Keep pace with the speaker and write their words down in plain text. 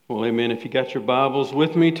Well, amen. If you got your Bibles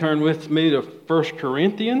with me, turn with me to 1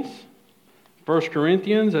 Corinthians. 1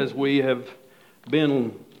 Corinthians, as we have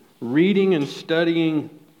been reading and studying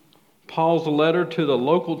Paul's letter to the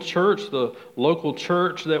local church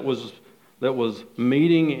that was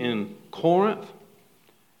meeting in Corinth.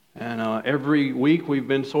 And every week we've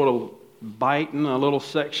been sort of biting a little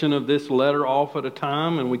section of this letter off at a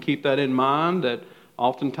time, and we keep that in mind that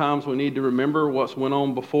oftentimes we need to remember what's went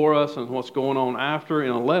on before us and what's going on after in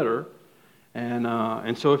a letter.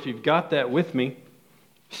 And so if you've got that with me,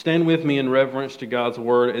 stand with me in reverence to God's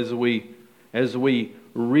Word as we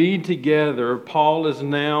read together. Paul is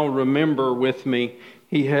now, remember with me,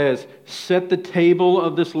 he has set the table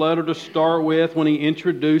of this letter to start with when he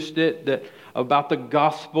introduced it, about the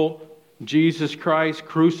gospel, Jesus Christ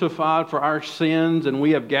crucified for our sins, and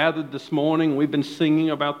we have gathered this morning. We've been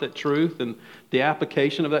singing about that truth and the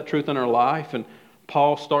application of that truth in our life. And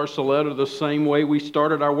Paul starts the letter the same way we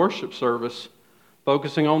started our worship service,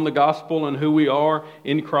 focusing on the gospel and who we are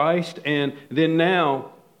in Christ. And then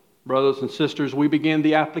now, brothers and sisters, we begin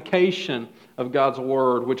the application of God's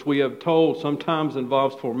Word, which we have told sometimes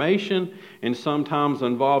involves formation and sometimes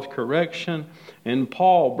involves correction. And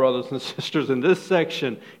Paul, brothers and sisters, in this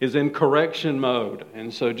section is in correction mode.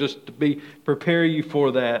 And so just to prepare you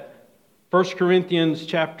for that. 1 Corinthians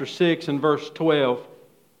chapter 6 and verse 12.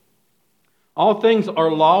 All things are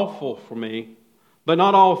lawful for me, but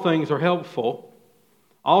not all things are helpful.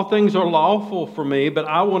 All things are lawful for me, but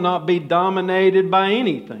I will not be dominated by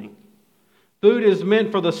anything. Food is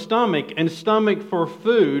meant for the stomach, and stomach for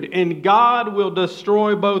food, and God will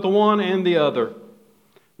destroy both one and the other.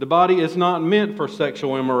 The body is not meant for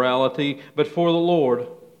sexual immorality, but for the Lord,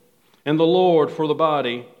 and the Lord for the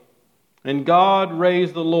body. And God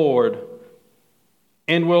raised the Lord,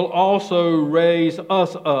 and will also raise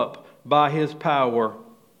us up by His power.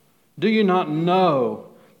 Do you not know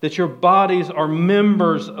that your bodies are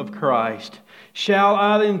members of Christ? Shall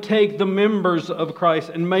I then take the members of Christ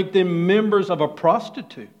and make them members of a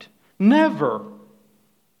prostitute? Never.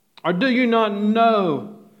 Or do you not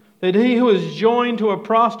know that he who is joined to a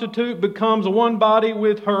prostitute becomes one body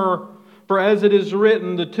with her? For as it is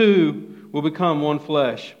written, the two will become one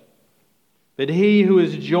flesh. But he who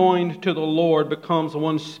is joined to the Lord becomes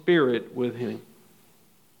one spirit with Him.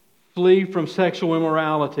 Flee from sexual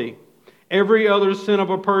immorality. Every other sin of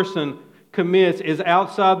a person commits is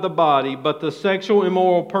outside the body, but the sexual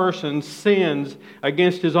immoral person sins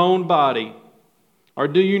against his own body. Or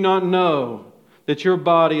do you not know that your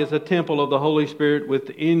body is a temple of the Holy Spirit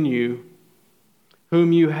within you,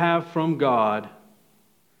 whom you have from God?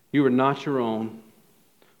 You are not your own,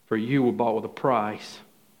 for you were bought with a price.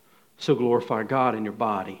 So glorify God in your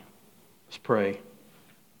body. Let's pray.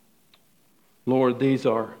 Lord, these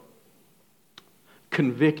are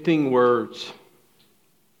convicting words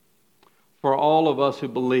for all of us who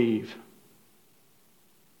believe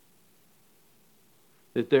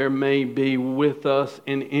that there may be with us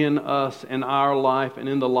and in us, in our life and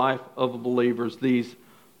in the life of believers, these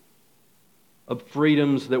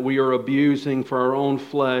freedoms that we are abusing for our own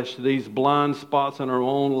flesh, these blind spots in our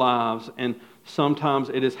own lives, and sometimes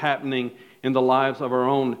it is happening in the lives of our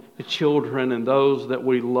own children and those that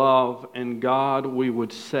we love. And God, we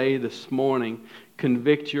would say this morning,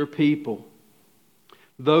 convict your people.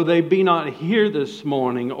 Though they be not here this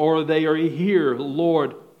morning, or they are here,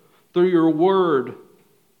 Lord, through your word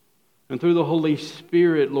and through the Holy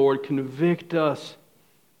Spirit, Lord, convict us,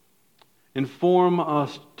 inform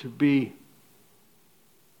us to be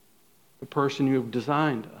the person you have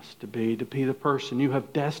designed us to be the person you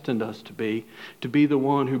have destined us to be the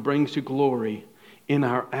one who brings you glory in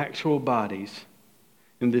our actual bodies,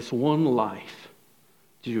 in this one life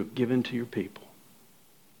that you have given to your people.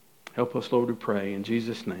 Help us, Lord, we pray in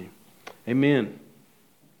Jesus' name. Amen.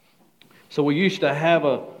 So we used to have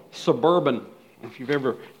a Suburban, if you've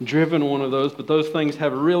ever driven one of those, but those things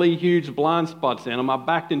have really huge blind spots in them. I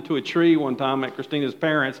backed into a tree one time at Christina's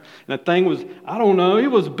parents, and that thing was, I don't know, it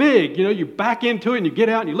was big. You know, you back into it and you get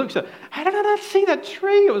out and you look, so, how did I not see that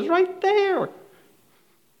tree? It was right there.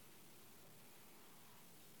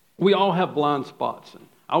 We all have blind spots.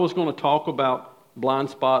 I was going to talk about blind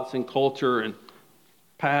spots in culture and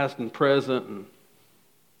past and present,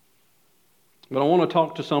 but I want to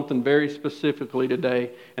talk to something very specifically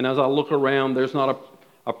today. And as I look around, there's not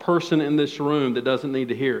a person in this room that doesn't need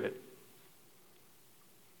to hear it.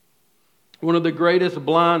 One of the greatest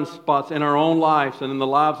blind spots in our own lives and in the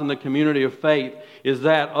lives in the community of faith is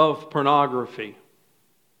that of pornography,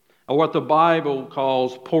 or what the Bible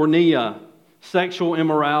calls porneia, sexual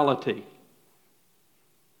immorality,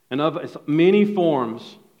 and of its many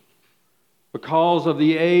forms. because of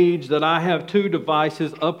the age that I have two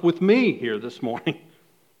devices up with me here this morning.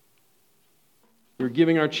 We're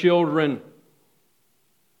giving our children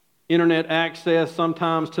internet access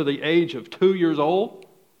sometimes to the age of 2 years old.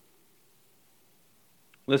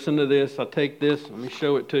 Listen to this. I take this. Let me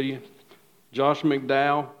show it to you. Josh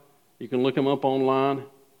McDowell. You can look him up online.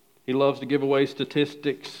 He loves to give away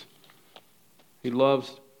statistics. He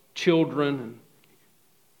loves children and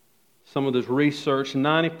some of this research.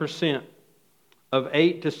 90% of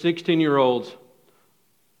 8 to 16-year-olds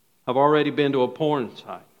have already been to a porn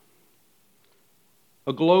site.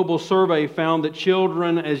 A global survey found that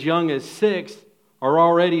children as young as 6 are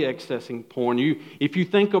already accessing porn. If you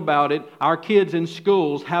think about it, our kids in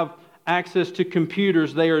schools have access to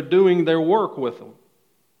computers. They are doing their work with them.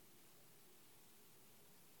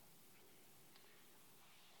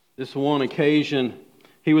 This one occasion,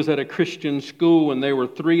 he was at a Christian school and there were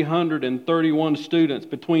 331 students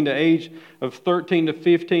between the age of 13 to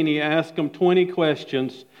 15. He asked them 20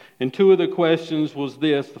 questions. And 2 of the questions was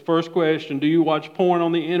this. The first question, do you watch porn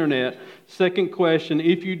on the internet? Second question,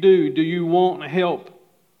 if you do you want help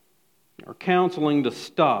or counseling to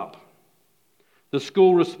stop? The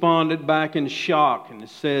school responded back in shock and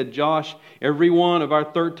said, Josh, every one of our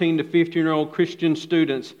 13 to 15-year-old Christian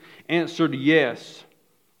students answered yes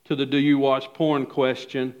to the do you watch porn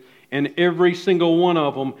question. And every single one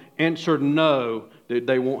of them answered no, that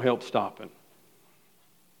they won't help stop it.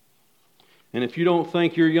 And if you don't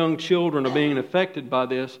think your young children are being affected by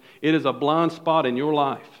this, it is a blind spot in your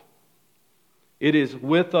life. It is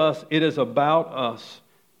with us. It is about us.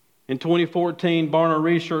 In 2014, Barna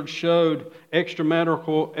research showed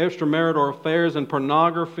extramarital affairs and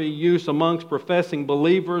pornography use amongst professing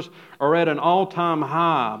believers are at an all-time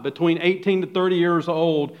high. Between 18 to 30 years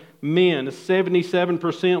old, men,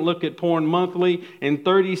 77% look at porn monthly and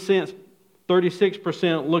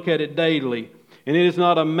 36% look at it daily. And it is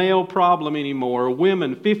not a male problem anymore.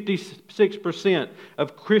 Women, 56%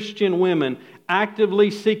 of Christian women actively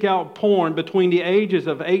seek out porn between the ages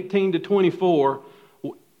of 18 to 24.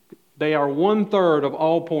 They are 1/3 of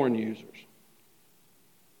all porn users.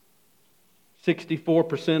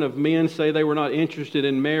 64% of men say they were not interested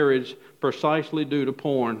in marriage precisely due to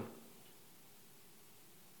porn.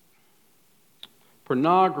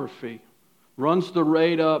 Pornography runs the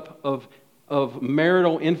rate up of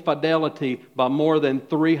marital infidelity by more than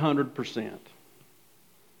 300%.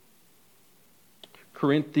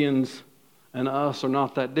 Corinthians and us are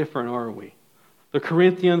not that different, are we? The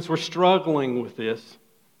Corinthians were struggling with this.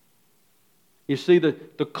 You see, the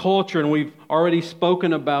culture, and we've already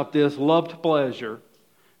spoken about this, loved pleasure.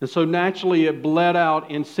 And so naturally it bled out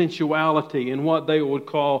in sensuality, in what they would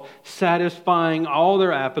call satisfying all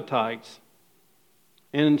their appetites.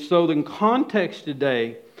 And so in context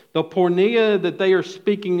today, the porneia that they are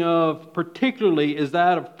speaking of particularly is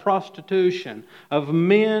that of prostitution, of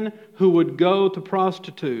men who would go to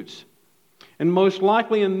prostitutes. And most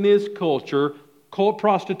likely in this culture, cult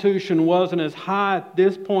prostitution wasn't as high at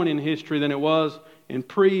this point in history than it was in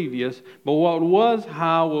previous. But what was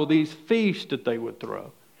high were these feasts that they would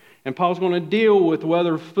throw. And Paul's going to deal with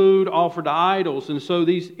whether food offered to idols. And so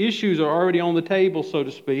these issues are already on the table, so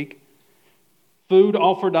to speak. Food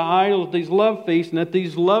offered to idols, these love feasts, and at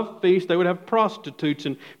these love feasts they would have prostitutes,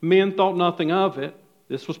 and men thought nothing of it.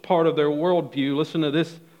 This was part of their worldview. Listen to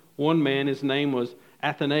this one man, his name was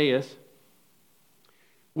Athenaeus.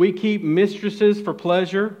 We keep mistresses for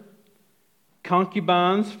pleasure,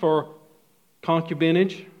 concubines for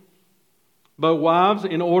concubinage, but wives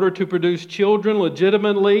in order to produce children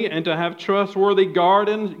legitimately and to have trustworthy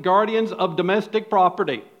guardians of domestic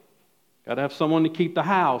property. Got to have someone to keep the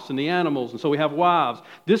house and the animals, and so we have wives.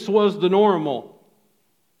 This was the normal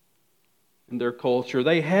in their culture.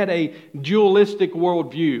 They had a dualistic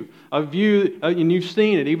worldview, a view, and you've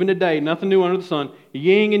seen it even today, nothing new under the sun,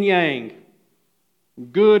 yin and yang,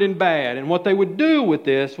 good and bad. And what they would do with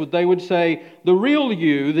this was they would say, the real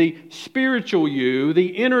you, the spiritual you, the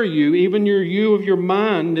inner you, even your you of your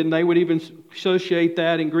mind, and they would even associate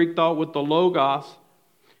that in Greek thought with the logos,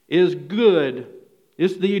 is good.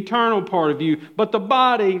 It's the eternal part of you. But the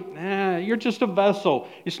body, you're just a vessel.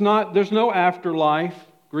 There's no afterlife.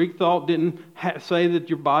 Greek thought didn't say that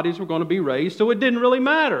your bodies were going to be raised, so it didn't really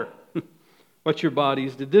matter what your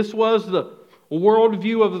bodies did. This was the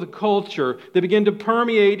worldview of the culture that began to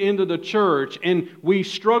permeate into the church, and we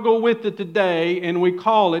struggle with it today, and we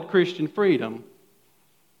call it Christian freedom.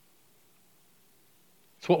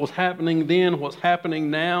 It's what was happening then, what's happening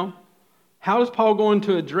now. How is Paul going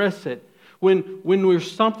to address it? When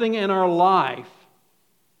there's something in our life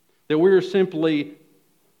that we're simply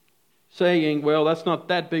saying, well, that's not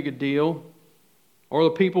that big a deal. or the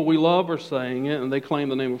people we love are saying it and they claim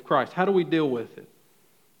the name of Christ. How do we deal with it?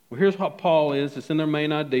 Well, here's what Paul is. It's in their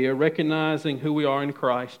main idea, recognizing who we are in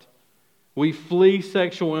Christ. We flee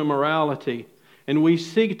sexual immorality and we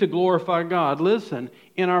seek to glorify God. Listen,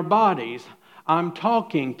 in our bodies, I'm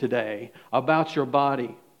talking today about your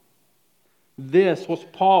body. This was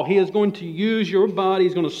Paul. He is going to use your body.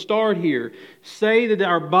 He's going to start here. Say that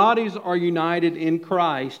our bodies are united in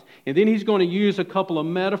Christ. And then he's going to use a couple of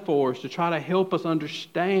metaphors to try to help us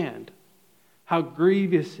understand how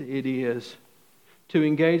grievous it is to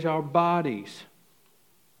engage our bodies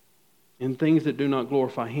in things that do not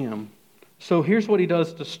glorify Him. So here's what he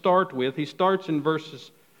does to start with. He starts in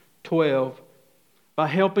verses 12 by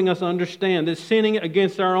helping us understand that sinning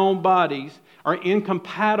against our own bodies are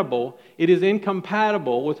incompatible. It is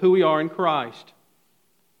incompatible with who we are in Christ.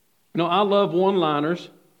 You know, I love one-liners.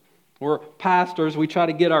 We're pastors. We try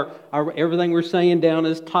to get our everything we're saying down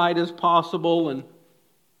as tight as possible, and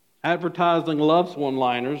advertising loves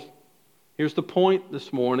one-liners. Here's the point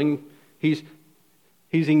this morning. He's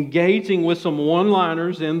engaging with some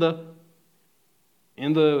one-liners in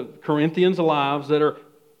the Corinthians' lives that are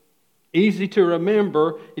easy to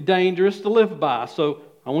remember, dangerous to live by. So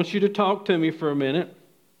I want you to talk to me for a minute.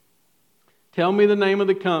 Tell me the name of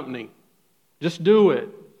the company. Just do it.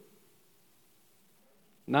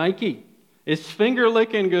 Nike. It's finger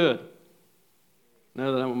licking good.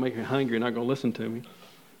 Now that I'm going to make you hungry, you're not going to listen to me.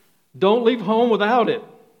 Don't leave home without it.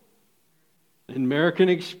 American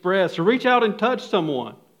Express. Reach out and touch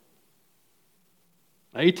someone.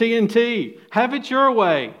 AT&T. Have it your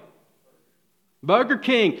way. Burger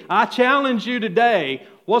King. I challenge you today.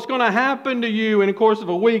 What's going to happen to you in the course of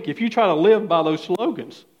a week if you try to live by those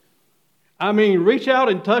slogans? I mean, reach out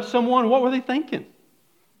and touch someone. What were they thinking?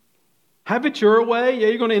 Have it your way. Yeah,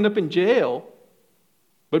 you're going to end up in jail.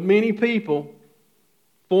 But many people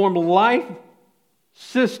form life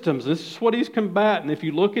systems. This is what he's combating. If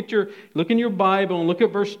you look in your Bible and look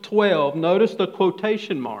at verse 12, notice the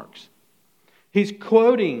quotation marks. He's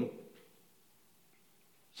quoting.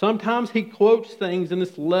 Sometimes he quotes things in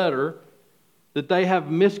this letter that they have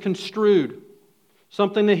misconstrued.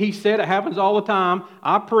 Something that he said, it happens all the time.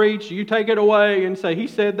 I preach, you take it away and say, he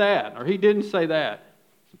said that, or he didn't say that.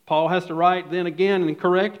 Paul has to write then again and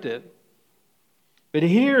correct it. But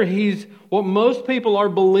here what most people are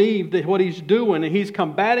believed that what he's doing, and he's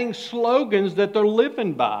combating slogans that they're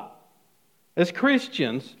living by as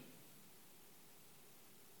Christians.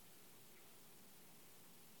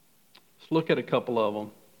 Let's look at a couple of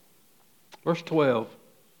them. Verse 12.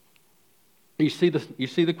 You see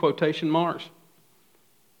the quotation marks?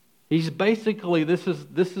 He's basically, this is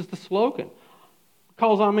the slogan.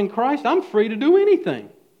 Because I'm in Christ, I'm free to do anything.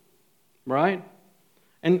 Right?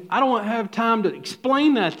 And I don't have time to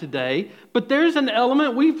explain that today, but there's an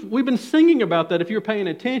element, we've been singing about that if you're paying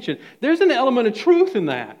attention. There's an element of truth in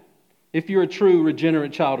that if you're a true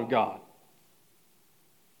regenerate child of God.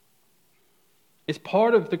 It's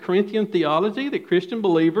part of the Corinthian theology that Christian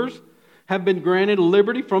believers have been granted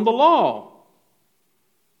liberty from the law.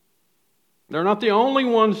 They're not the only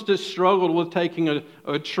ones that struggled with taking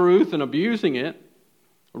a truth and abusing it.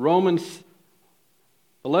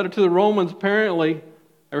 The letter to the Romans, apparently,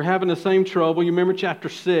 they're having the same trouble. You remember chapter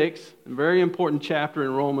 6, a very important chapter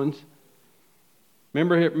in Romans.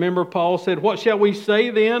 Remember Paul said, what shall we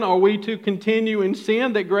say then? Are we to continue in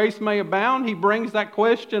sin that grace may abound? He brings that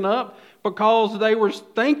question up because they were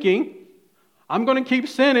thinking, I'm going to keep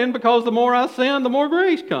sinning because the more I sin, the more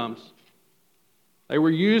grace comes. They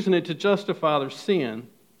were using it to justify their sin.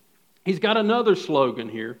 He's got another slogan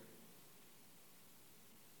here.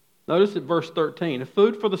 Notice at verse 13,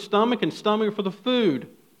 food for the stomach and stomach for the food.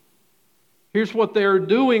 Here's what they're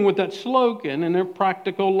doing with that slogan in their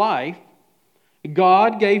practical life.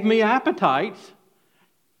 God gave me appetites,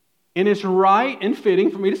 and it's right and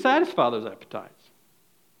fitting for me to satisfy those appetites.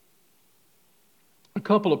 A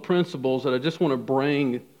couple of principles that I just want to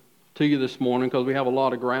bring to you this morning because we have a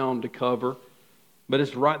lot of ground to cover.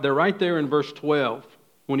 But they're right there in verse 12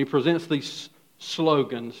 when he presents these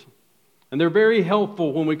slogans. And they're very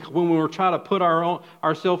helpful when we try to put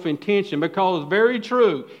ourselves in tension, because it's very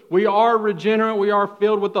true. We are regenerate. We are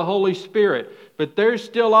filled with the Holy Spirit. But there's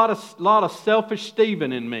still a lot of selfish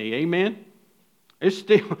Stephen in me. Amen? There's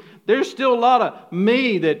still a lot of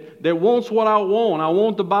me that wants what I want. I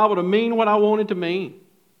want the Bible to mean what I want it to mean.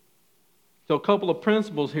 So a couple of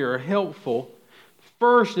principles here are helpful.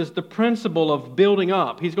 First is the principle of building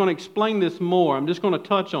up. He's going to explain this more. I'm just going to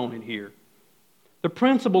touch on it here. The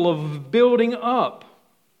principle of building up.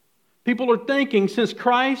 People are thinking, since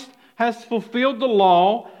Christ has fulfilled the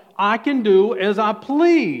law, I can do as I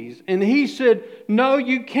please. And he said, no,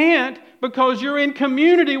 you can't, Because you're in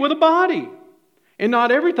community with a body. And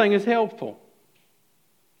not everything is helpful.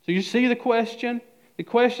 So you see the question? The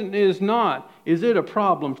question is not, is it a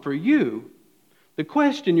problem for you? The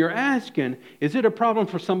question you're asking, is it a problem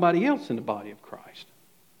for somebody else in the body of Christ?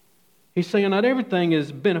 He's saying not everything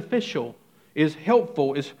is beneficial, is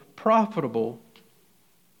helpful, is profitable.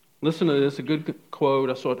 Listen to this, a good quote.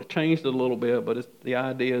 I sort of changed it a little bit, but the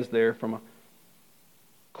idea is there from a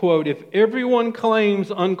quote. If everyone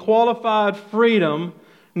claims unqualified freedom,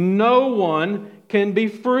 no one can be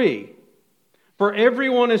free. For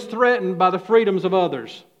everyone is threatened by the freedoms of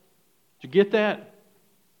others. Did you get that?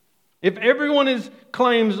 If everyone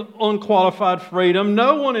claims unqualified freedom,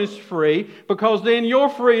 no one is free, because then your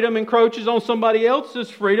freedom encroaches on somebody else's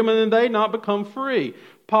freedom and then they not become free.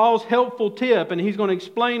 Paul's helpful tip, and he's going to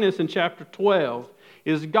explain this in chapter 12,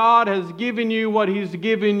 is God has given you what He's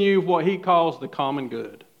given you, what He calls the common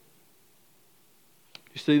good.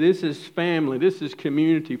 You see, this is family, this is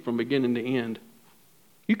community from beginning to end.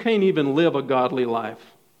 You can't even live a godly life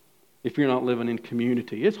if you're not living in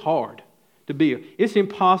community. It's hard. It's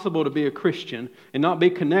impossible to be a Christian and not be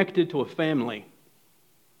connected to a family,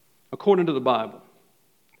 according to the Bible.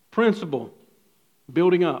 Principle,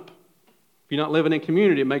 building up. If you're not living in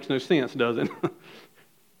community, it makes no sense, does it?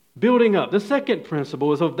 Building up. The second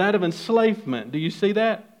principle is of that of enslavement. Do you see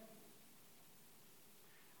that?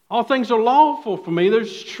 All things are lawful for me.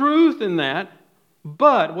 There's truth in that.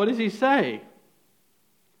 But what does he say?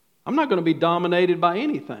 I'm not going to be dominated by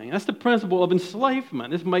anything. That's the principle of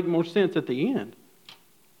enslavement. This will make more sense at the end.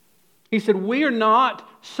 He said, we are not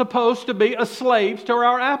supposed to be slaves to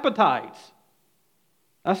our appetites.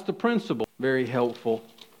 That's the principle. Very helpful.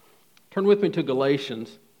 Turn with me to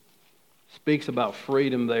Galatians. Speaks about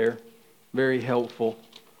freedom there. Very helpful.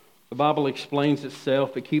 The Bible explains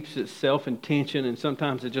itself. It keeps itself in tension, and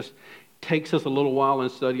sometimes it just takes us a little while in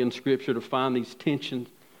studying Scripture to find these tension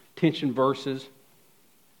verses.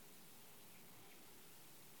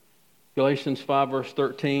 Galatians 5 verse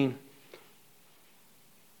 13.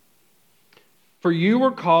 For you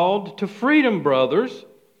were called to freedom, brothers.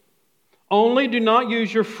 Only do not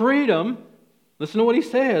use your freedom, listen to what he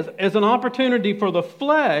says, as an opportunity for the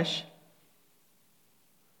flesh,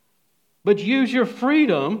 but use your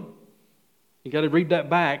freedom. You got to read that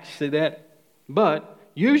back, see that? But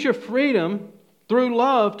use your freedom through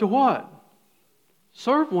love to what?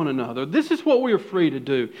 Serve one another. This is what we are free to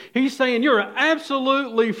do. He's saying you're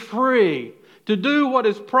absolutely free to do what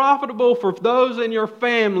is profitable for those in your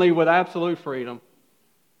family with absolute freedom.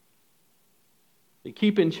 You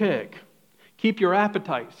keep in check. Keep your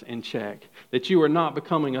appetites in check, that you are not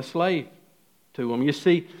becoming a slave to them. You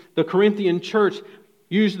see, the Corinthian church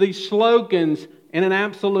used these slogans in an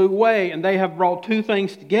absolute way, and they have brought two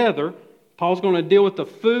things together. Paul's going to deal with the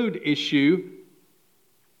food issue,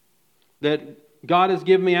 that God has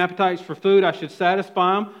given me appetites for food, I should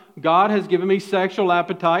satisfy them. God has given me sexual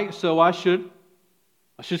appetite, so I should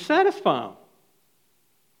satisfy them.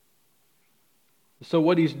 So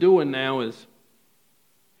what he's doing now is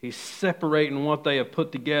he's separating what they have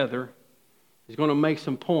put together. He's going to make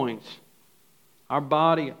some points. Our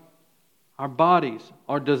bodies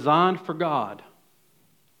are designed for God,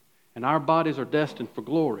 and our bodies are destined for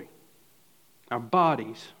glory. Our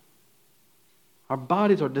bodies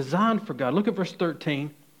are designed for God. Look at verse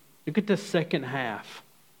 13. Look at the second half.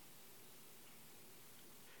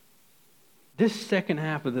 This second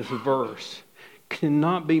half of this verse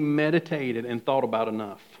cannot be meditated and thought about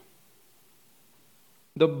enough.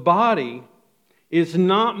 The body is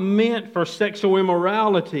not meant for sexual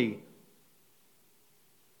immorality.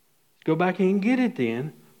 Go back and get it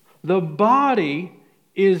then. The body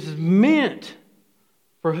is meant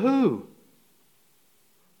for who?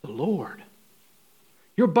 The Lord.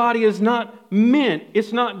 Your body is not meant,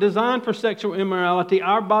 it's not designed for sexual immorality.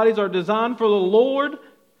 Our bodies are designed for the Lord,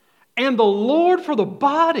 and the Lord for the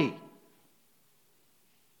body.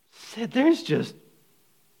 Said there's just...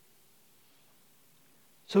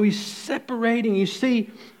 So he's separating. You see,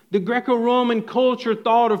 the Greco-Roman culture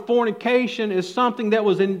thought of fornication as something that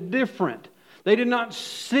was indifferent. They did not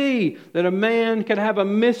see that a man could have a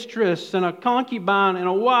mistress and a concubine and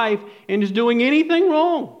a wife and is doing anything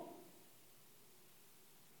wrong.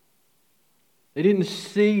 They didn't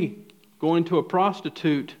see going to a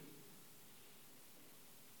prostitute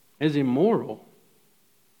as immoral.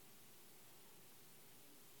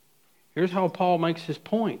 Here's how Paul makes his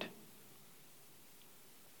point.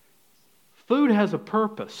 Food has a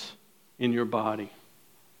purpose in your body.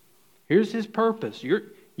 Here's his purpose.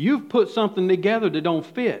 You've put something together that don't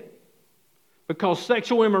fit. Because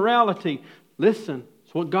sexual immorality, listen,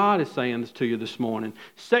 It's what God is saying to you this morning.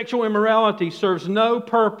 Sexual immorality serves no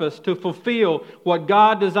purpose to fulfill what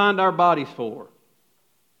God designed our bodies for.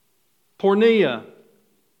 Porneia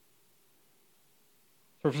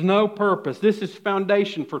serves no purpose. This is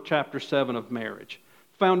foundation for chapter 7 of marriage.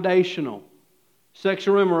 Foundational.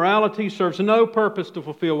 Sexual immorality serves no purpose to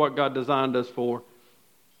fulfill what God designed us for.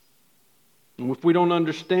 And if we don't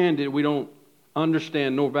understand it, we don't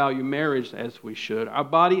understand nor value marriage as we should. Our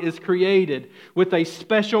body is created with a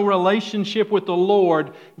special relationship with the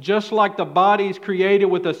Lord, just like the body is created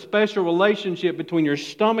with a special relationship between your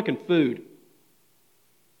stomach and food.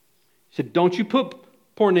 He said, don't you put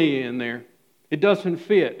porneia in there. It doesn't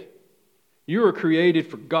fit. You are created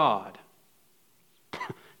for God.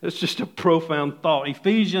 That's just a profound thought.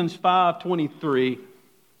 Ephesians 5:23.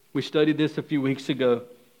 We studied this a few weeks ago.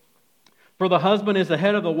 For the husband is the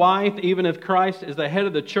head of the wife, even as Christ is the head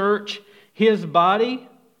of the church, his body,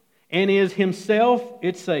 and is himself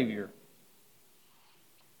its Savior.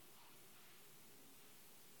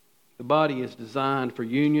 The body is designed for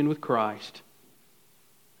union with Christ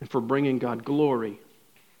and for bringing God glory.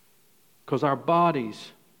 Because our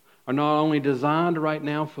bodies are not only designed right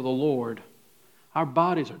now for the Lord, our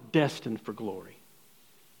bodies are destined for glory.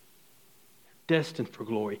 Destined for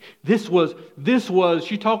glory. This was,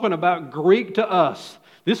 you're talking about Greek to us.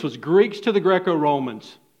 This was Greeks to the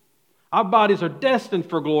Greco-Romans. Our bodies are destined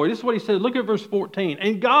for glory. This is what he said. Look at verse 14.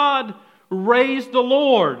 And God raised the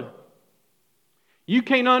Lord. You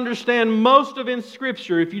can't understand most of in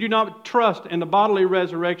Scripture if you do not trust in the bodily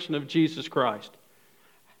resurrection of Jesus Christ.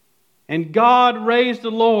 And God raised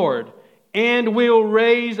the Lord, and will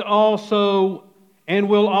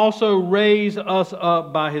also raise us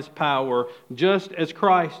up by His power, just as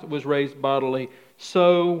Christ was raised bodily,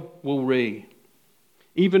 so will we.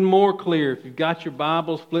 Even more clear, if you've got your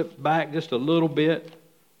Bibles, flip back just a little bit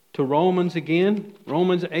to Romans again.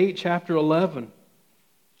 Romans 8, chapter 11.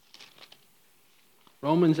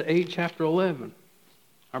 Romans 8, chapter 11.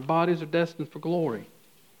 Our bodies are destined for glory.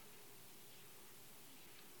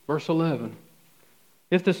 Verse 11.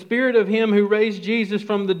 If the Spirit of Him who raised Jesus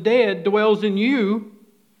from the dead dwells in you,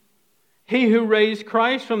 He who raised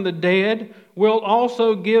Christ from the dead will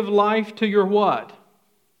also give life to your what?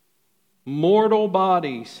 Mortal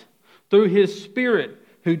bodies through His Spirit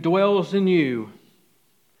who dwells in you.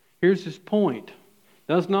 Here's his point.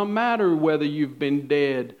 It does not matter whether you've been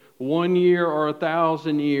dead 1 year or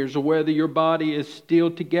 1,000 years, or whether your body is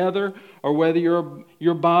still together, or whether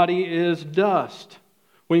your body is dust.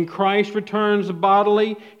 When Christ returns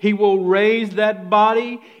bodily, He will raise that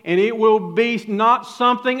body, and it will be not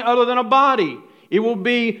something other than a body. It will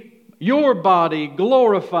be your body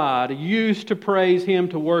glorified, used to praise Him,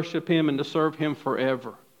 to worship Him, and to serve Him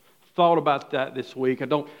forever. Thought about that this week. I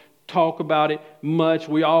don't talk about it much.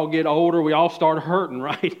 We all get older. We all start hurting,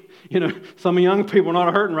 right? Some young people are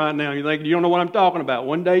not hurting right now. You think, you don't know what I'm talking about.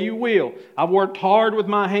 One day you will. I've worked hard with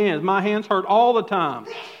my hands. My hands hurt all the time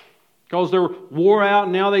because they're wore out,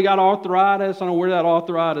 and now they got arthritis. I don't know where that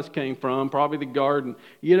arthritis came from. Probably the garden.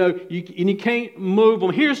 You can't move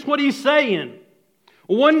them. Here's what he's saying.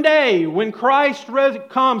 One day, when Christ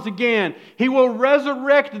comes again, He will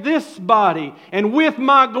resurrect this body, and with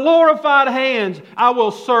my glorified hands, I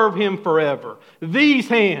will serve Him forever. These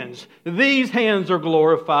hands are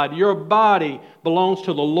glorified. Your body belongs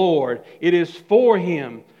to the Lord. It is for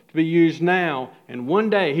Him to be used now, and one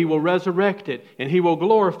day He will resurrect it, and He will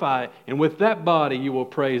glorify it, and with that body, you will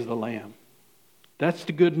praise the Lamb. That's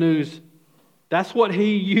the good news. That's what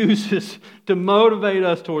He uses to motivate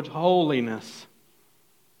us towards holiness.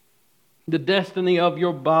 The destiny of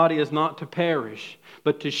your body is not to perish,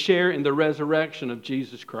 but to share in the resurrection of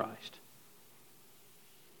Jesus Christ.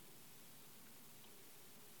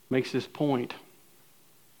 Makes this point.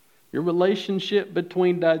 Your relationship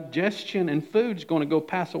between digestion and food is going to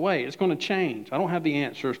pass away. It's going to change. I don't have the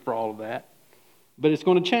answers for all of that, but it's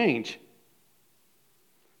going to change.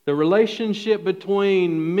 The relationship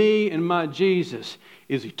between me and my Jesus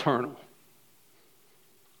is eternal.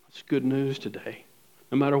 That's good news today.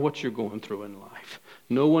 No matter what you're going through in life,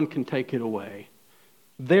 no one can take it away.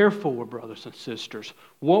 Therefore, brothers and sisters,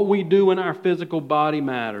 what we do in our physical body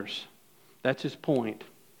matters. That's his point.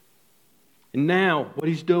 And now what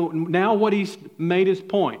he's made his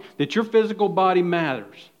point, that your physical body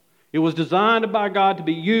matters. It was designed by God to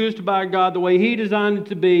be used by God the way He designed it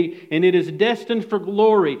to be, and it is destined for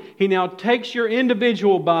glory. He now takes your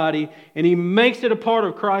individual body and He makes it a part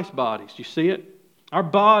of Christ's body. Do you see it? Our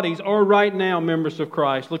bodies are right now members of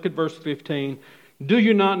Christ. Look at verse 15. Do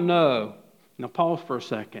you not know? Now pause for a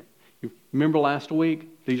second. You remember last week,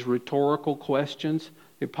 these rhetorical questions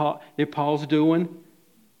that Paul's doing?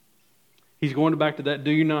 He's going back to that,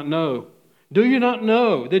 do you not know? Do you not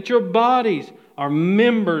know that your bodies are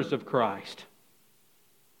members of Christ?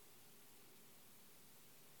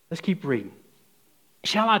 Let's keep reading.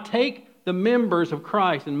 Shall I take the members of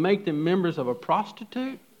Christ and make them members of a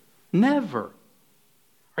prostitute? Never.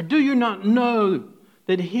 Or do you not know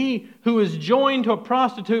that he who is joined to a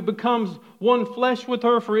prostitute becomes one flesh with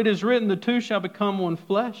her? For it is written, the two shall become one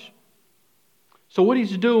flesh. So what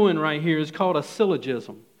he's doing right here is called a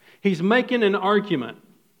syllogism. He's making an argument.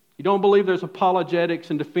 You don't believe there's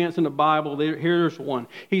apologetics and defense in the Bible? Here's one.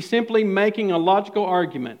 He's simply making a logical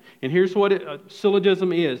argument. And here's what a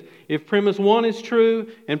syllogism is. If premise 1 is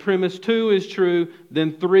true and premise 2 is true,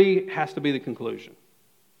 then 3 has to be the conclusion.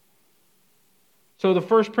 So the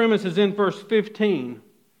first premise is in verse 15.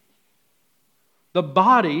 The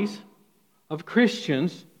bodies of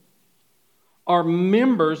Christians are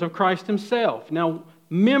members of Christ Himself. Now,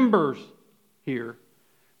 members here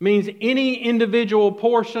means any individual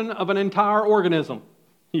portion of an entire organism.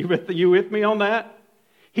 You with me on that?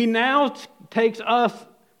 He now takes us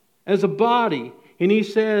as a body and he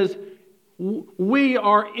says, we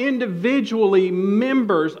are individually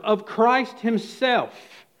members of Christ Himself.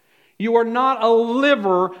 You are not a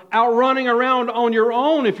liver out running around on your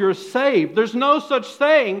own if you're saved. There's no such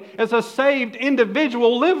thing as a saved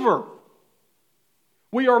individual liver.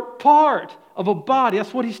 We are part of a body.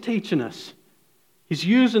 That's what he's teaching us. He's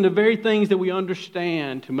using the very things that we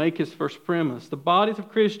understand to make his first premise. The bodies of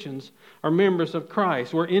Christians are members of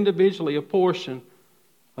Christ. We're individually a portion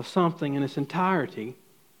of something in its entirety.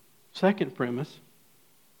 Second premise.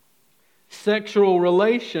 Sexual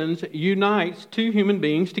relations unites two human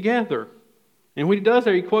beings together. And when he does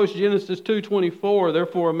that, he quotes Genesis 2:24.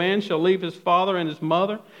 Therefore a man shall leave his father and his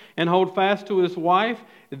mother and hold fast to his wife.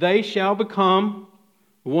 They shall become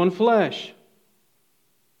one flesh.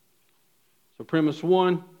 So premise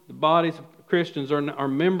 1, the bodies of Christians are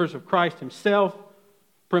members of Christ Himself.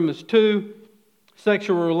 Premise 2,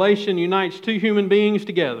 sexual relation unites two human beings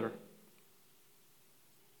together.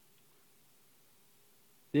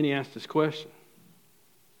 Then he asked this question.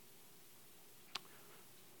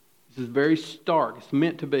 This is very stark. It's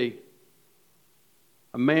meant to be.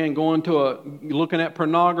 A man going to looking at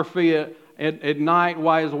pornography at night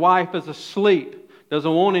while his wife is asleep.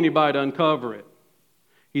 Doesn't want anybody to uncover it.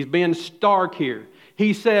 He's being stark here.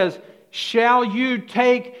 He says, shall you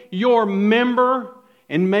take your member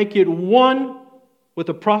and make it one with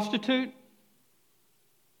a prostitute?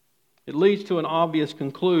 It leads to an obvious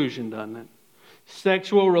conclusion, doesn't it?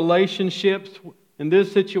 Sexual relationships in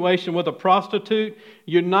this situation with a prostitute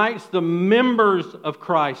unites the members of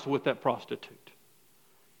Christ with that prostitute.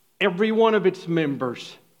 Every one of its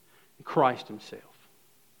members, Christ Himself.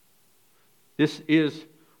 This is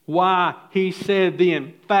why he said the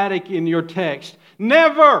emphatic in your text,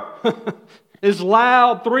 never, is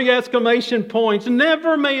loud, 3 exclamation points,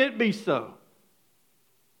 never may it be so.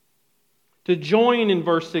 To join in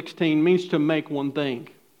verse 16 means to make one thing.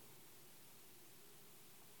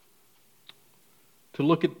 To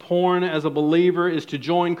look at porn as a believer is to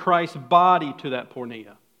join Christ's body to that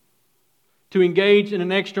porneia. To engage in an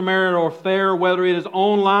extramarital affair, whether it is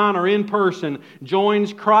online or in person,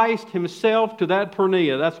 joins Christ Himself to that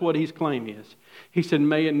porneia. That's what his claim is. He said,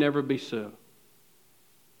 may it never be so.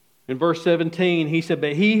 In verse 17, he said,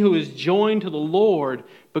 but he who is joined to the Lord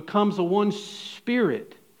becomes a one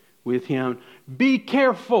spirit with Him. Be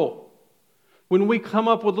careful when we come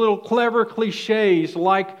up with little clever cliches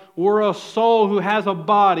like we're a soul who has a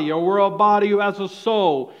body or we're a body who has a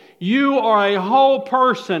soul. You are a whole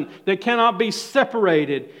person that cannot be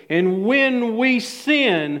separated. And when we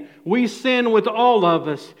sin with all of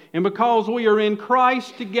us. And because we are in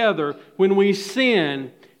Christ together, when we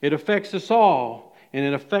sin, it affects us all. And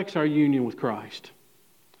it affects our union with Christ.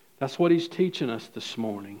 That's what he's teaching us this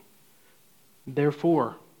morning.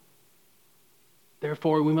 Therefore,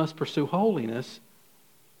 we must pursue holiness.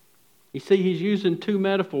 You see, he's using 2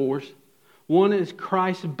 metaphors. One is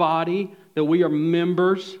Christ's body, that we are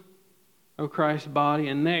members of Christ's body.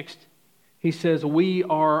 And next, he says we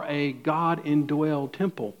are a God-indwelled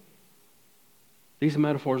temple. These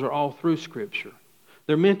metaphors are all through Scripture.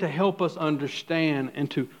 They're meant to help us understand and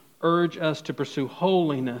to urge us to pursue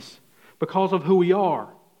holiness because of who we are.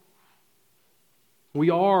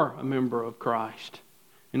 We are a member of Christ.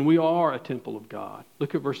 And we are a temple of God.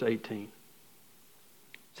 Look at verse 18. It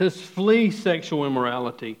says, flee sexual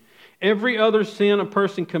immorality. Every other sin a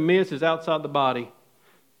person commits is outside the body.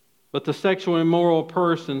 But the sexual immoral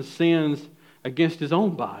person sins against his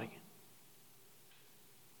own body.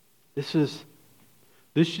 This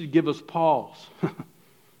should give us pause.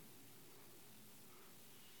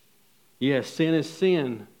 Yes, sin is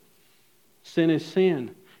sin. Sin is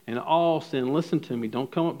sin. And all sin, listen to me,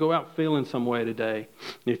 don't go out feeling some way today.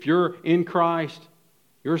 If you're in Christ,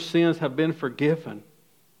 your sins have been forgiven.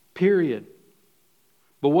 Period.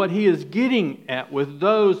 But what he is getting at with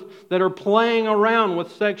those that are playing around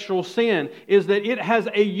with sexual sin is that it has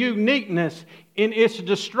a uniqueness in its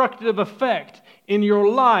destructive effect in your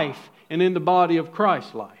life and in the body of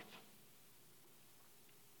Christ's life.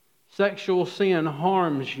 Sexual sin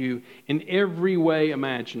harms you in every way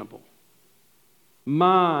imaginable.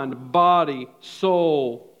 Mind, body,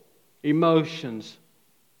 soul, emotions.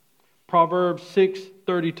 Proverbs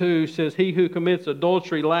 6:32 says, "He who commits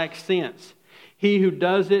adultery lacks sense. He who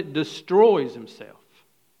does it destroys himself."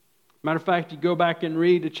 Matter of fact, you go back and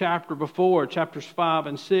read the chapter before, chapters 5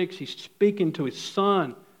 and 6, he's speaking to his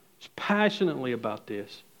son passionately about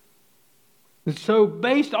this. And so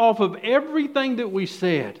based off of everything that we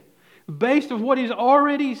said, based on what he's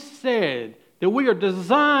already said, that we are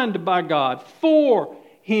designed by God for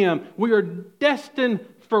him, we are destined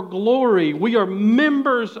for glory, we are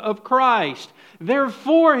members of Christ.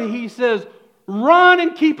 Therefore, he says, run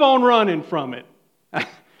and keep on running from it.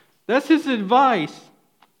 That's his advice.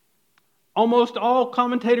 Almost all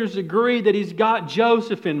commentators agree that he's got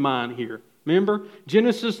Joseph in mind here. Remember,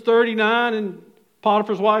 Genesis 39, and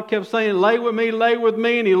Potiphar's wife kept saying, lay with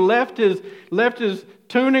me, and he left his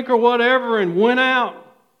tunic or whatever and went out.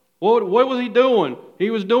 What was he doing?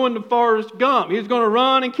 He was doing the Forrest Gump. He was going to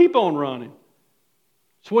run and keep on running.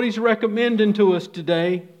 It's what he's recommending to us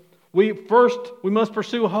today. We must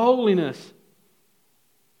pursue holiness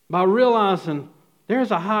by realizing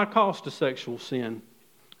there's a high cost to sexual sin.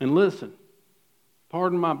 And listen,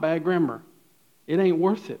 pardon my bad grammar, it ain't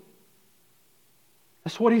worth it.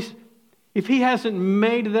 That's what if he hasn't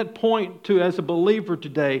made that point as a believer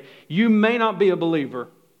today, you may not be a believer.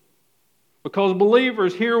 Because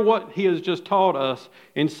believers hear what he has just taught us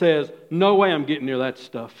and says, no way I'm getting near that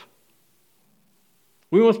stuff.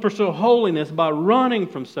 We must pursue holiness by running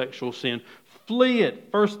from sexual sin. Flee it.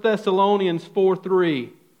 1 Thessalonians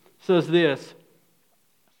 4:3 says this,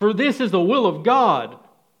 "For this is the will of God,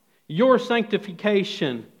 your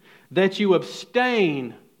sanctification, that you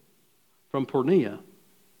abstain from porneia,"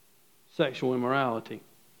 sexual immorality.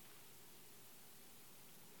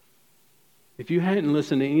 If you hadn't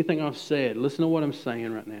listened to anything I've said, listen to what I'm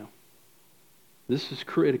saying right now. This is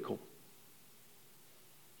critical.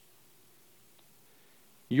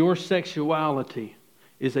 Your sexuality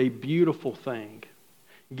is a beautiful thing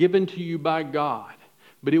given to you by God,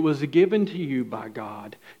 but it was given to you by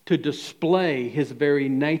God to display His very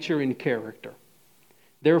nature and character.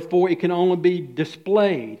 Therefore, it can only be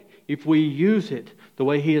displayed if we use it the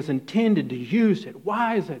way He has intended to use it.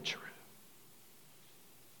 Why is that true?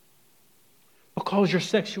 Because your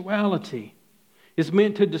sexuality is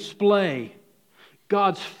meant to display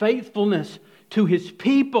God's faithfulness to His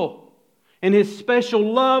people and His special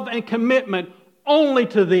love and commitment only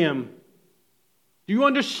to them. Do you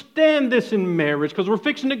understand this in marriage? Because we're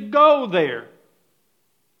fixing to go there.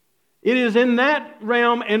 It is in that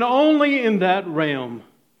realm and only in that realm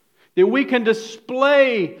that we can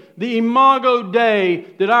display the imago Dei,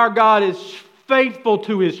 that our God is faithful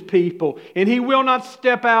to His people and He will not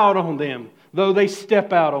step out on them, though they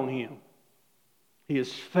step out on Him. He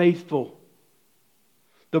is faithful.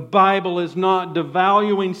 The Bible is not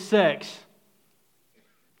devaluing sex.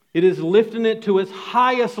 It is lifting it to its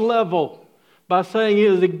highest level by saying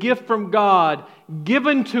it is a gift from God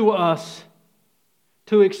given to us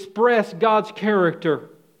to express God's character.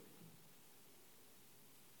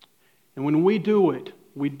 And when we do it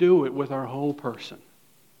with our whole person.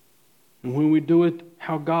 And when we do it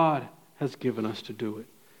how God has given us to do it,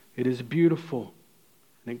 it is beautiful.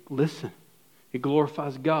 And it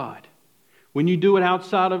glorifies God. When you do it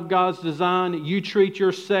outside of God's design, you treat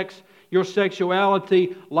your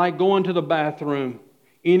sexuality like going to the bathroom.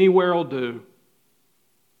 Anywhere will do.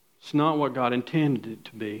 It's not what God intended it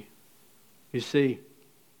to be. You see,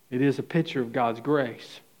 it is a picture of God's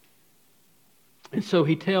grace. And so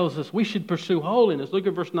He tells us we should pursue holiness. Look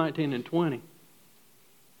at verse 19 and 20.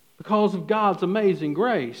 Because of God's amazing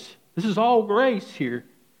grace. This is all grace here.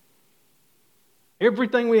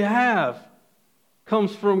 Everything we have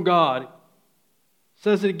comes from God. It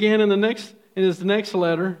says it again in His next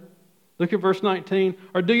letter. Look at verse 19.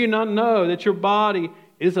 Or do you not know that your body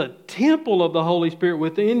is a temple of the Holy Spirit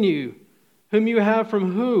within you, whom you have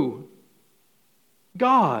from who?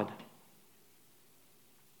 God.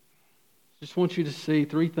 Just want you to see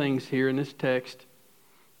three things here in this text.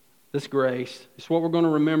 This grace. It's what we're going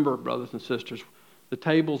to remember, brothers and sisters. The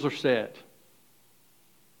tables are set.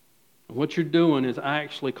 And what you're doing is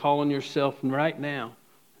actually calling yourself right now,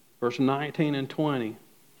 verse 19 and 20,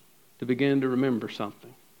 to begin to remember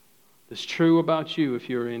something that's true about you if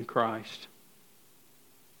you're in Christ.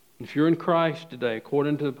 If you're in Christ today,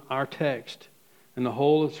 according to our text and the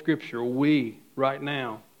whole of Scripture, we, right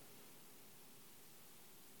now,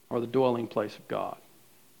 are the dwelling place of God.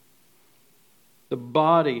 The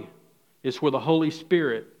body is where the Holy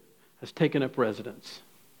Spirit has taken up residence.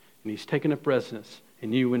 And He's taken up residence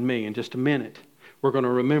in you and me. In just a minute, we're going to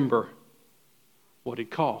remember what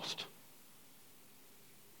it cost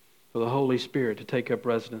for the Holy Spirit to take up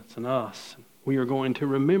residence in us. We are going to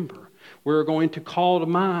remember. We're going to call to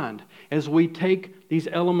mind as we take these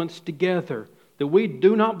elements together that we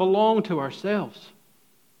do not belong to ourselves.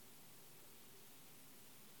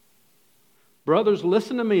 Brothers,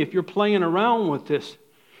 listen to me if you're playing around with this.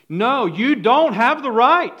 No, you don't have the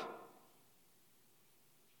right.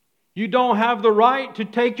 You don't have the right to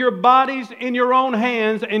take your bodies in your own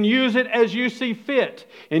hands and use it as you see fit.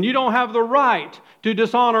 And you don't have the right to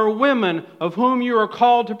dishonor women of whom you are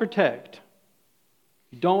called to protect.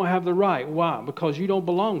 You don't have the right. Why? Because you don't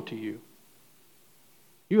belong to you.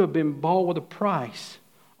 You have been bought with a price.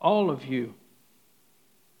 All of you.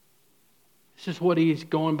 This is what he's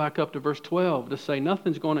going back up to verse 12 to say,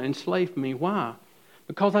 nothing's going to enslave me. Why?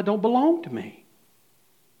 Because I don't belong to me.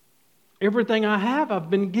 Everything I have,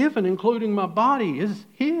 I've been given, including my body, is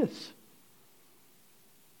His.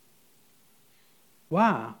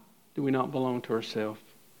 Why do we not belong to ourselves?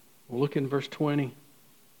 Well, look in verse 20.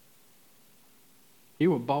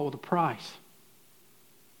 You were bought with a price.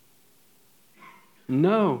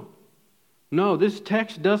 No, this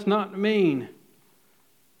text does not mean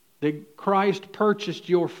that Christ purchased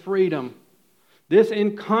your freedom. This,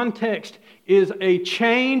 in context, is a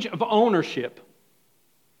change of ownership.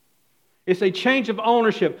 It's a change of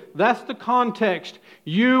ownership. That's the context.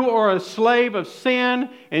 You are a slave of sin,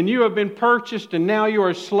 and you have been purchased, and now you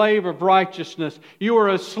are a slave of righteousness. You are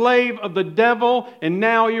a slave of the devil, and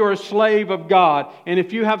now you are a slave of God. And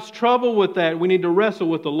if you have trouble with that, we need to wrestle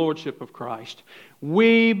with the lordship of Christ.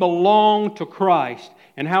 We belong to Christ,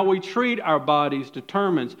 and how we treat our bodies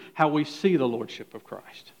determines how we see the lordship of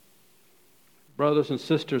Christ. Brothers and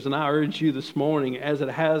sisters, and I urge you this morning, as it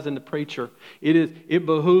has in the preacher, it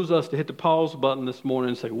behooves us to hit the pause button this morning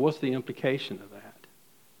and say, what's the implication of that?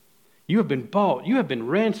 You have been bought. You have been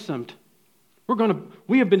ransomed.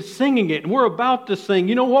 We have been singing it, and we're about to sing.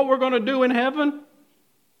 You know what we're going to do in heaven?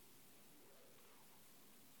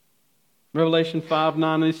 Revelation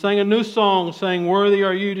 5:9, and he sang a new song, saying, worthy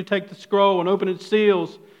are you to take the scroll and open its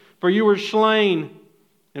seals, for you were slain,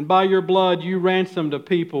 and by your blood you ransomed a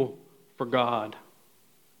people for God.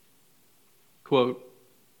 Quote,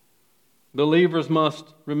 believers must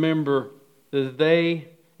remember that they,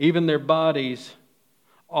 even their bodies,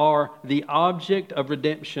 are the object of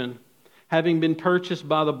redemption, having been purchased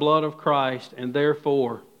by the blood of Christ, and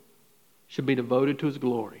therefore should be devoted to His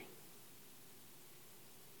glory.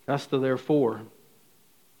 That's the therefore.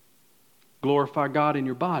 Glorify God in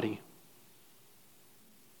your body.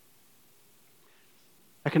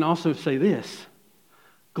 I can also say this.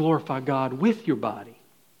 Glorify God with your body.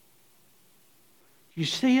 You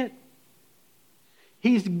see it?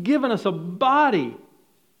 He's given us a body.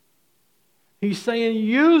 He's saying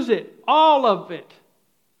use it, all of it,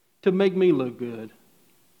 to make me look good.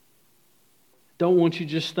 Don't want you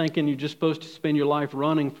just thinking you're just supposed to spend your life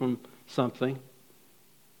running from something.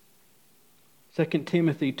 2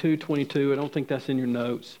 Timothy 2:22, I don't think that's in your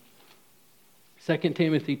notes. 2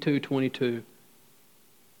 Timothy 2:22.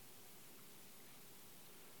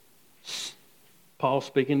 Paul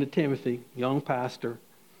speaking to Timothy, young pastor.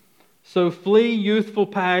 So flee youthful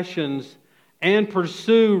passions and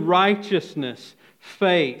pursue righteousness,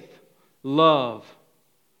 faith, love,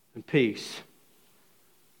 and peace.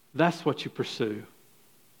 That's what you pursue.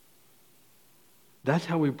 That's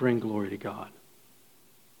how we bring glory to God.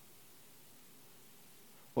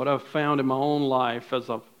 What I've found in my own life as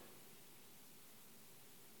I've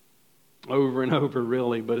over and over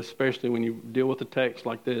really, but especially when you deal with a text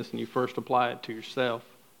like this and you first apply it to yourself.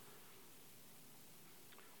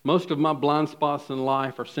 Most of my blind spots in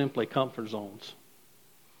life are simply comfort zones.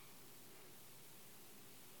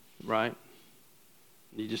 Right?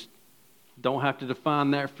 You just don't have to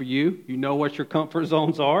define that for you. You know what your comfort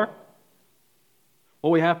zones are.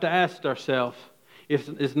 Well, we have to ask ourselves, if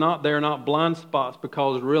they're not blind spots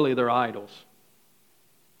because really they're idols.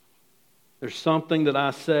 There's something that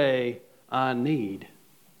I say I need.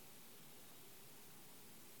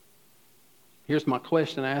 Here's my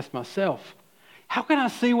question I ask myself. How can I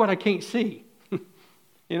see what I can't see?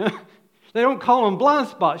 You know, they don't call them blind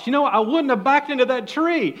spots. You know, I wouldn't have backed into that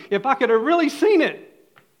tree if I could have really seen it.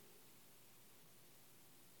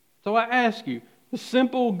 So I ask you, A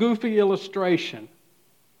simple, goofy illustration.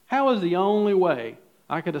 How is the only way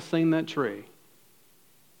I could have seen that tree?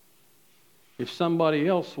 If somebody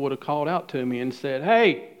else would have called out to me and said,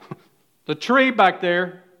 "Hey, the tree back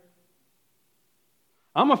there."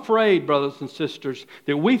 I'm afraid, brothers and sisters,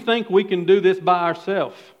 that we think we can do this by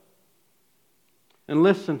ourselves. And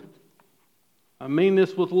listen, I mean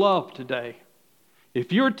this with love today.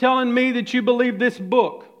 If you're telling me that you believe this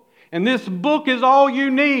book, and this book is all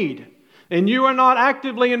you need, and you are not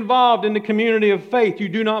actively involved in the community of faith, you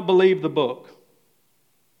do not believe the book.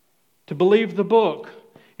 To believe the book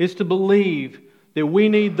is to believe that we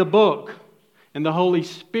need the book and the Holy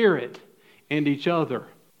Spirit and each other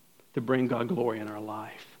to bring God glory in our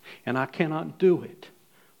life. And I cannot do it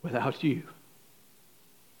without you.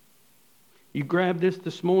 You grabbed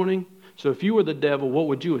this morning, so if you were the devil, what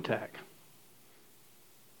would you attack?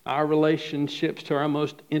 Our relationships to our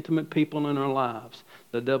most intimate people in our lives.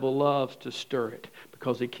 The devil loves to stir it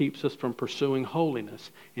because it keeps us from pursuing holiness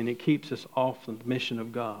and it keeps us off the mission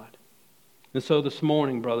of God. And so this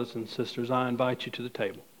morning, brothers and sisters, I invite you to the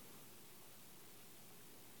table.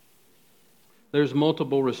 There's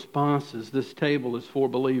multiple responses. This table is for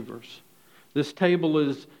believers. This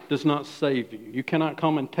table does not save you. You cannot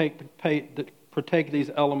come and partake these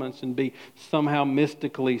elements and be somehow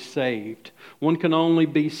mystically saved. One can only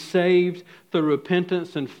be saved through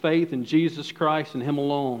repentance and faith in Jesus Christ and Him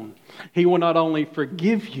alone. He will not only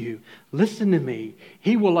forgive you, listen to me,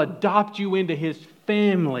 He will adopt you into His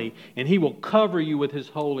family and He will cover you with His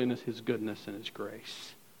holiness, His goodness, and His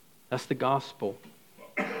grace. That's the gospel.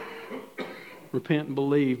 Repent and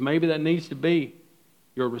believe. Maybe that needs to be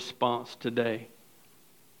your response today.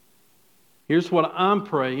 Here's what I'm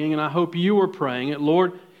praying, and I hope you are praying it.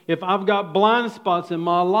 Lord, if I've got blind spots in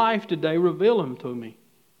my life today, reveal them to me.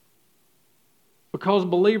 Because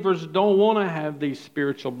believers don't want to have these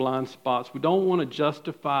spiritual blind spots. We don't want to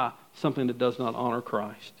justify something that does not honor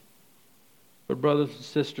Christ. But brothers and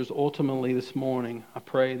sisters, ultimately this morning, I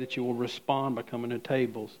pray that you will respond by coming to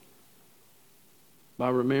tables, by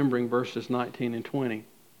remembering verses 19 and 20.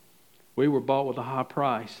 We were bought with a high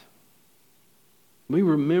price. We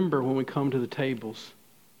remember when we come to the tables.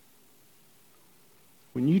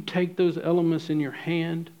 When you take those elements in your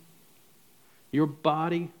hand, your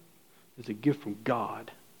body is a gift from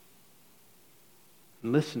God.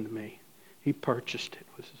 And listen to me, He purchased it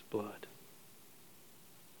with His blood.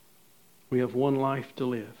 We have one life to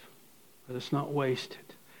live. Let us not waste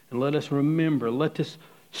it. And let us remember, let this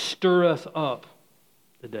stir us up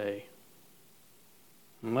today.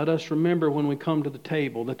 And let us remember when we come to the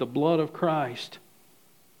table that the blood of Christ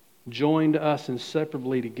joined us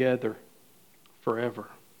inseparably together forever.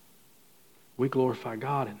 We glorify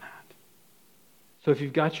God in that. So if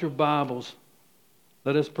you've got your Bibles,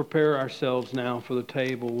 let us prepare ourselves now for the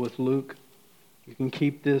table with Luke. You can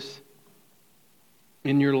keep this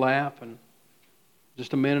in your lap, and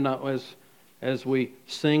just a minute as we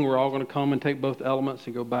sing, we're all going to come and take both elements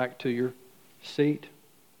and go back to your seat.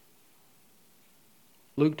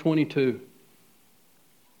 Luke 22.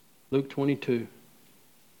 Luke 22.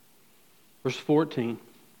 Verse 14.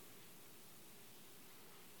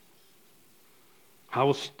 I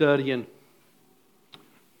was studying.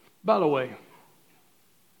 By the way,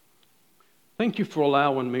 thank you for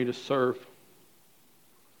allowing me to serve.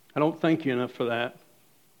 I don't thank you enough for that.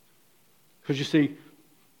 Because you see,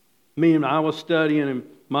 me and I was studying and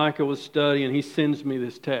Micah was studying. He sends me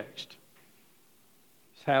this text.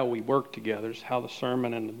 It's how we work together. It's how the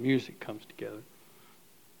sermon and the music comes together.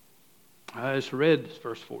 I just read this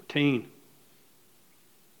verse 14.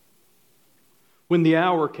 When the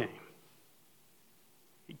hour came,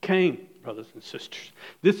 it came, brothers and sisters.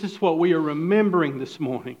 This is what we are remembering this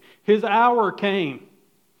morning. His hour came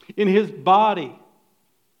in His body.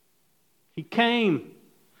 He came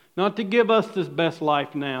not to give us this best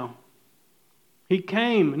life now. He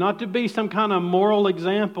came not to be some kind of moral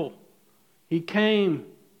example. He came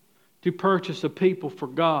to purchase a people for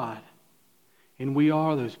God. And we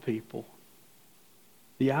are those people.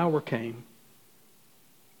 The hour came.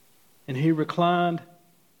 And He reclined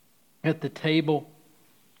at the table.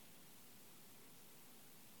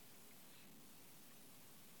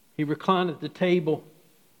 He reclined at the table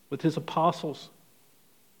with His apostles.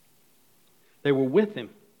 They were with Him.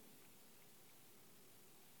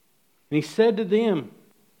 And He said to them,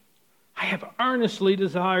 I have earnestly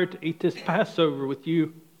desired to eat this Passover with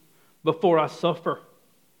you before I suffer.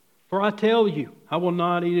 For I tell you, I will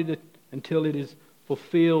not eat it until it is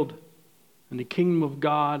fulfilled in the kingdom of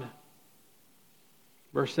God.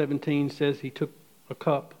 Verse 17 says He took a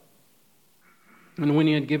cup. And when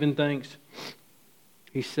He had given thanks,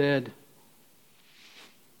 He said,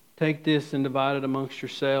 Take this and divide it amongst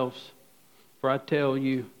yourselves. For I tell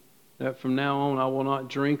you that from now on I will not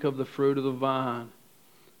drink of the fruit of the vine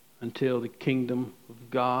until the kingdom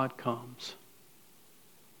of God comes."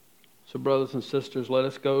 So brothers and sisters, let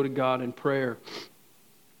us go to God in prayer.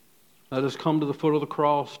 Let us come to the foot of the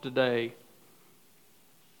cross today,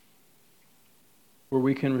 where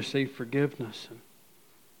we can receive forgiveness. And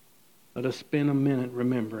let us spend a minute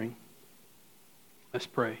remembering. Let's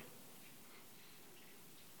pray.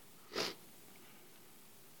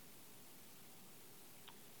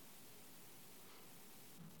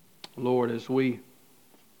 Lord, as we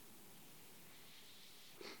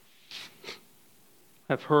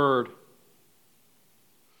have heard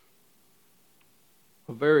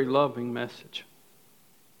a very loving message.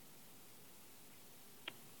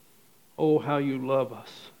 Oh, how you love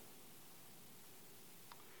us.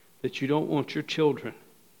 That you don't want your children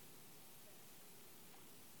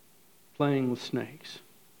playing with snakes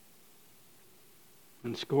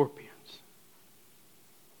and scorpions,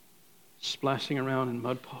 splashing around in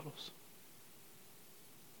mud puddles.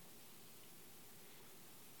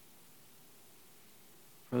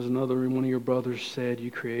 As another one of your brothers said, you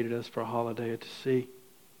created us for a holiday at the sea.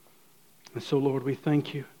 And so, Lord, we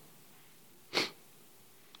thank you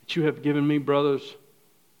that you have given me brothers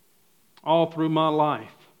all through my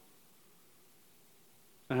life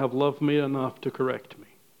that have loved me enough to correct me.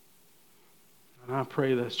 And I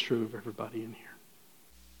pray that's true of everybody in here.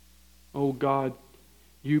 Oh God,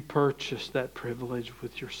 you purchased that privilege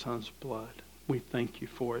with your Son's blood. We thank you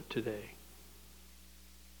for it today.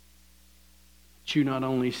 That you not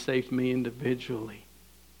only saved me individually,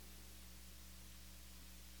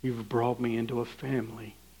 you've brought me into a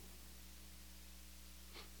family.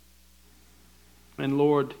 And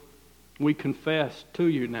Lord, we confess to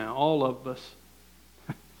you now, all of us.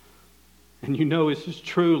 And you know this is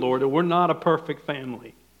true, Lord, that we're not a perfect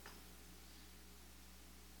family.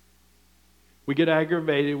 We get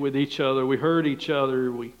aggravated with each other. We hurt each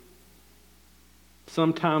other. We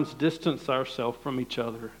sometimes distance ourselves from each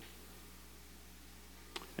other.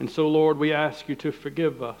 And so, Lord, we ask you to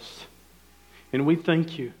forgive us. And we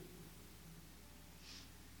thank you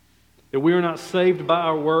that we are not saved by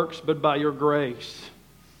our works, but by your grace.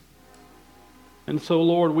 And so,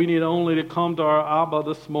 Lord, we need only to come to our Abba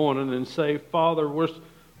this morning and say, Father,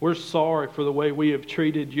 we're sorry for the way we have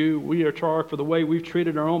treated you. We are sorry for the way we've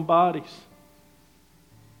treated our own bodies.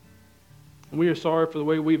 And we are sorry for the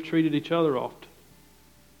way we've treated each other often.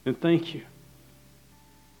 And thank you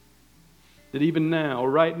that even now,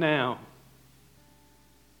 right now,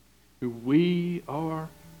 we are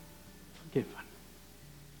forgiven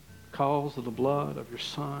because of the blood of your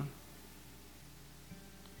Son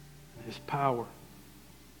and his power.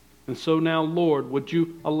 And so now, Lord, would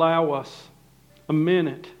you allow us a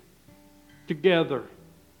minute together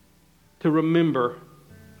to remember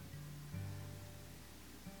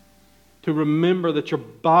that your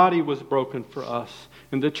body was broken for us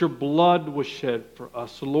and that your blood was shed for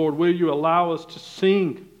us. So Lord, will you allow us to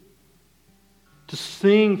sing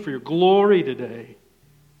for your glory today?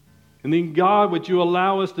 And then God, would you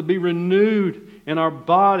allow us to be renewed in our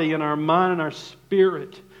body, in our mind, and our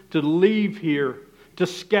spirit, to leave here, to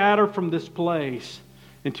scatter from this place,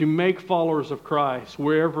 and to make followers of Christ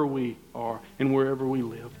wherever we are and wherever we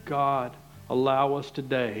live. God, allow us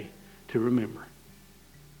today to remember.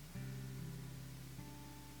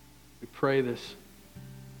 We pray this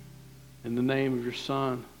in the name of your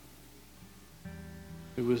Son,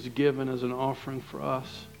 who was given as an offering for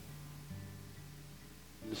us.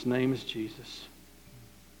 His name is Jesus.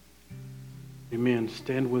 Amen.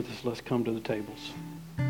 Stand with us. Let's come to the tables.